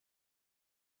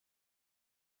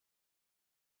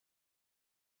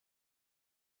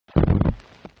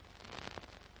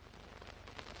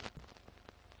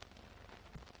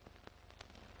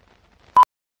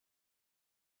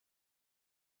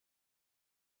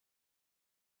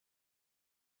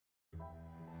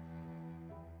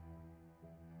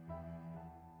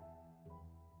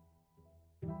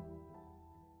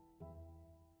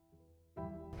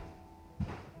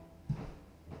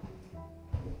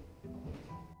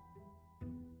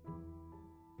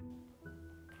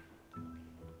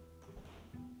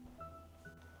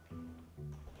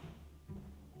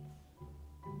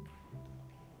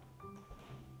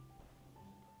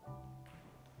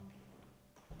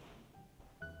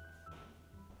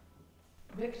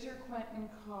Victor Quentin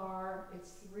Carr,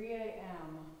 it's 3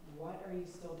 a.m. What are you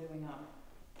still doing up?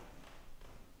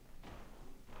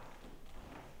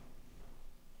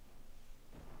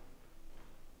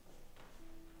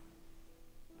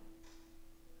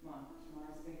 Come on,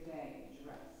 tomorrow's a big day. Get your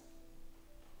rest.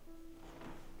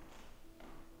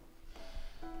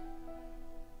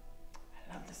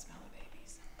 I love the smell of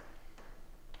babies.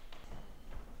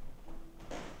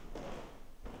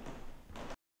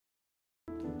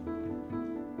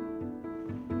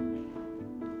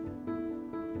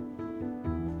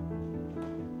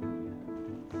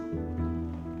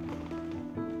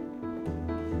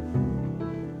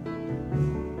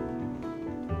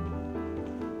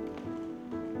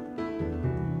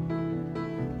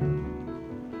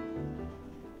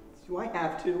 Do I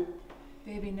have to?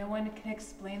 Baby, no one can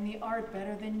explain the art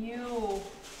better than you.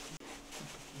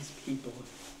 These people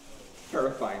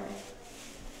terrify me.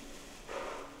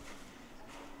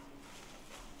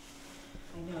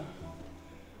 I know.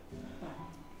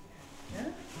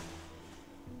 Here,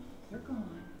 they're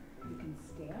gone. You can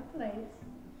stay up late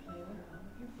and play with all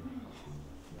of your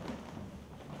friends.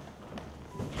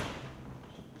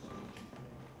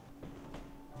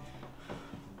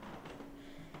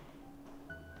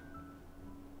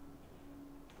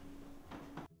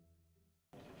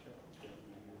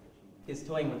 His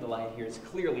toying with the light here is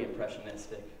clearly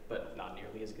impressionistic, but not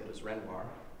nearly as good as Renoir,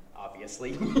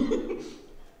 obviously.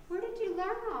 Where did you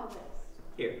learn all this?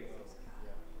 Here.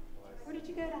 Where did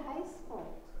you go to high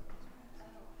school?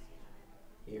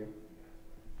 Here.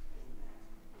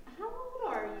 How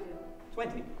old are you?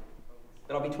 20.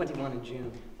 But I'll be 21 in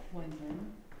June.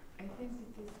 Quentin, I think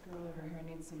that this girl over here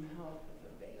needs some help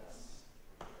with the vase.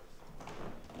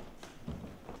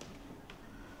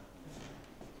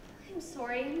 I'm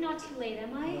sorry, I'm not too late,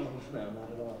 am I? No,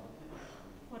 not at all.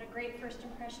 What a great first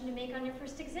impression to make on your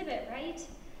first exhibit, right?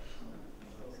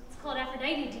 It's called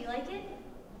Aphrodite. Do you like it?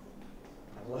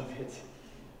 I love it.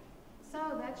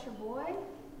 So, that's your boy?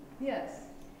 Yes,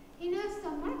 He knows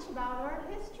so much about art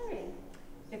history.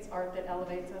 it's art that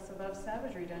elevates us above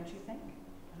savagery, don't you think?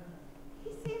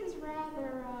 He seems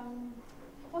rather,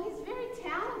 well, he's very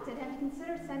talented. Have you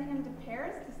considered sending him to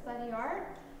Paris to study art?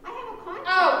 I have a contact.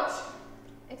 Out!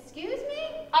 Excuse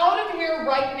me? Out of here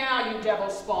right now, you devil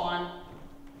spawn!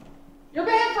 You're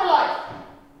banned for life!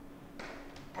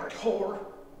 Art whore.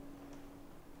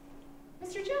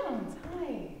 Mr. Jones,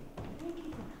 hi. Thank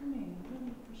you for coming. I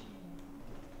really appreciate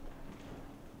it.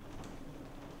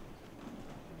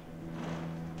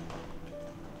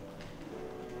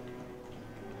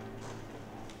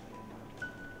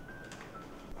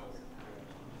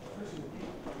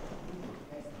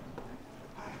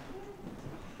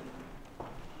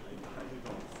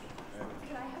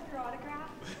 Could I have your autograph?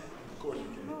 Of course you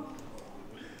can.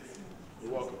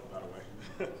 You're welcome, by the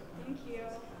way. Thank you.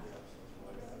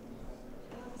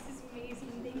 Oh, this is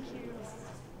amazing. Thank you.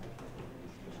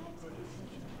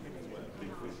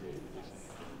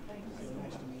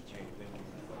 Nice to meet you. Thank you.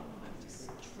 I'm just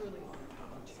truly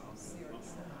honored to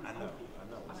seriously. I know.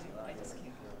 I just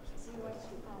can't.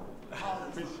 I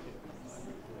appreciate it.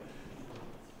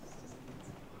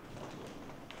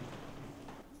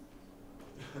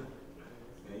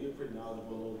 Man, you're a pretty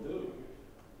knowledgeable little dude.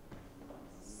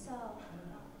 So,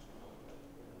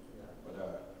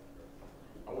 But,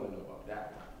 I want to know about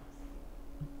that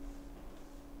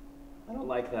I don't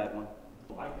like that one.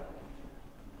 one. Like that one.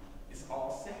 It's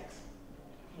all sex.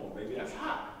 Come on, baby, that's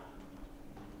hot.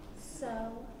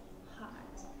 so hot.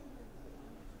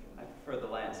 I prefer the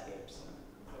landscapes.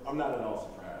 I'm not at all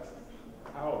surprised.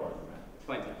 How old are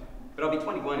you, man? 20. But I'll be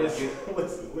 21 in Listen, June.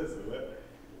 listen.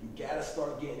 You gotta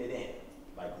start getting it in.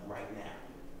 Like right now.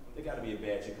 There gotta be a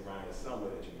bad chick around here somewhere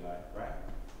that you like, right?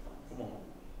 Come on.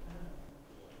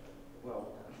 Well,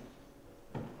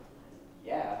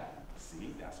 yeah.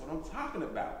 See, that's what I'm talking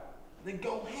about. Then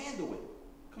go handle it.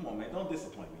 Come on, man, don't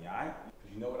disappoint me, all right?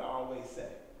 Because you know what I always say.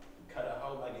 You cut a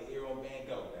hoe like an ear on Van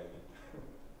Gogh, baby.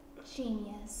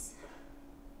 Genius.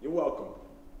 You're welcome.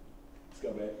 Let's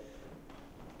go, babe.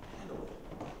 Handle it.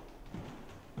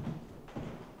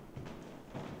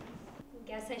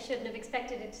 Guess I shouldn't have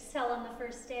expected it to sell on the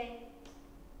first day.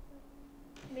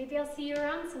 Maybe I'll see you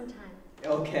around sometime.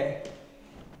 Okay.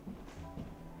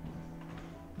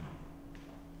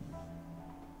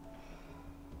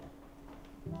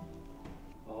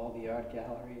 All the art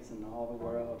galleries in all the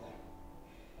world.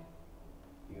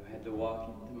 You had to walk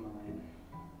into mine.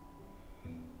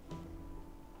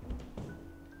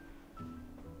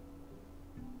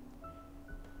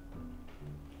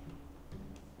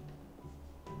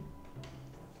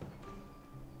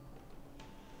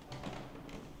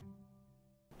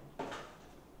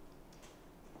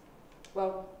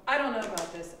 Well, I don't know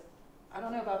about this. I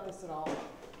don't know about this at all.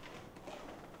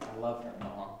 I love her,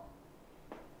 Mom.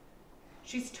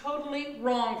 She's totally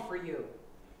wrong for you.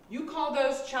 You call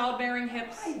those childbearing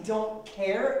hips? I don't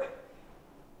care.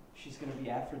 She's gonna be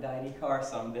Aphrodite Carr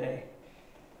someday.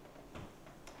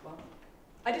 Well,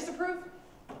 I disapprove.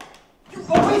 You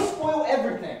always spoil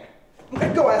everything. I'm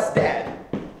gonna go ask Dad.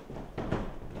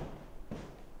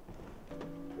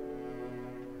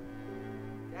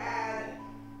 Dad?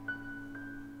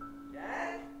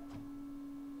 Dad?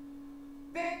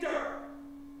 Victor!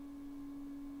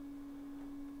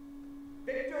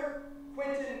 Victor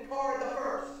Quentin Carr the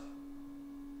First.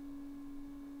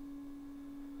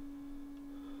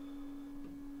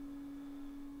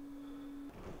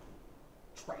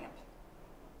 Tramp.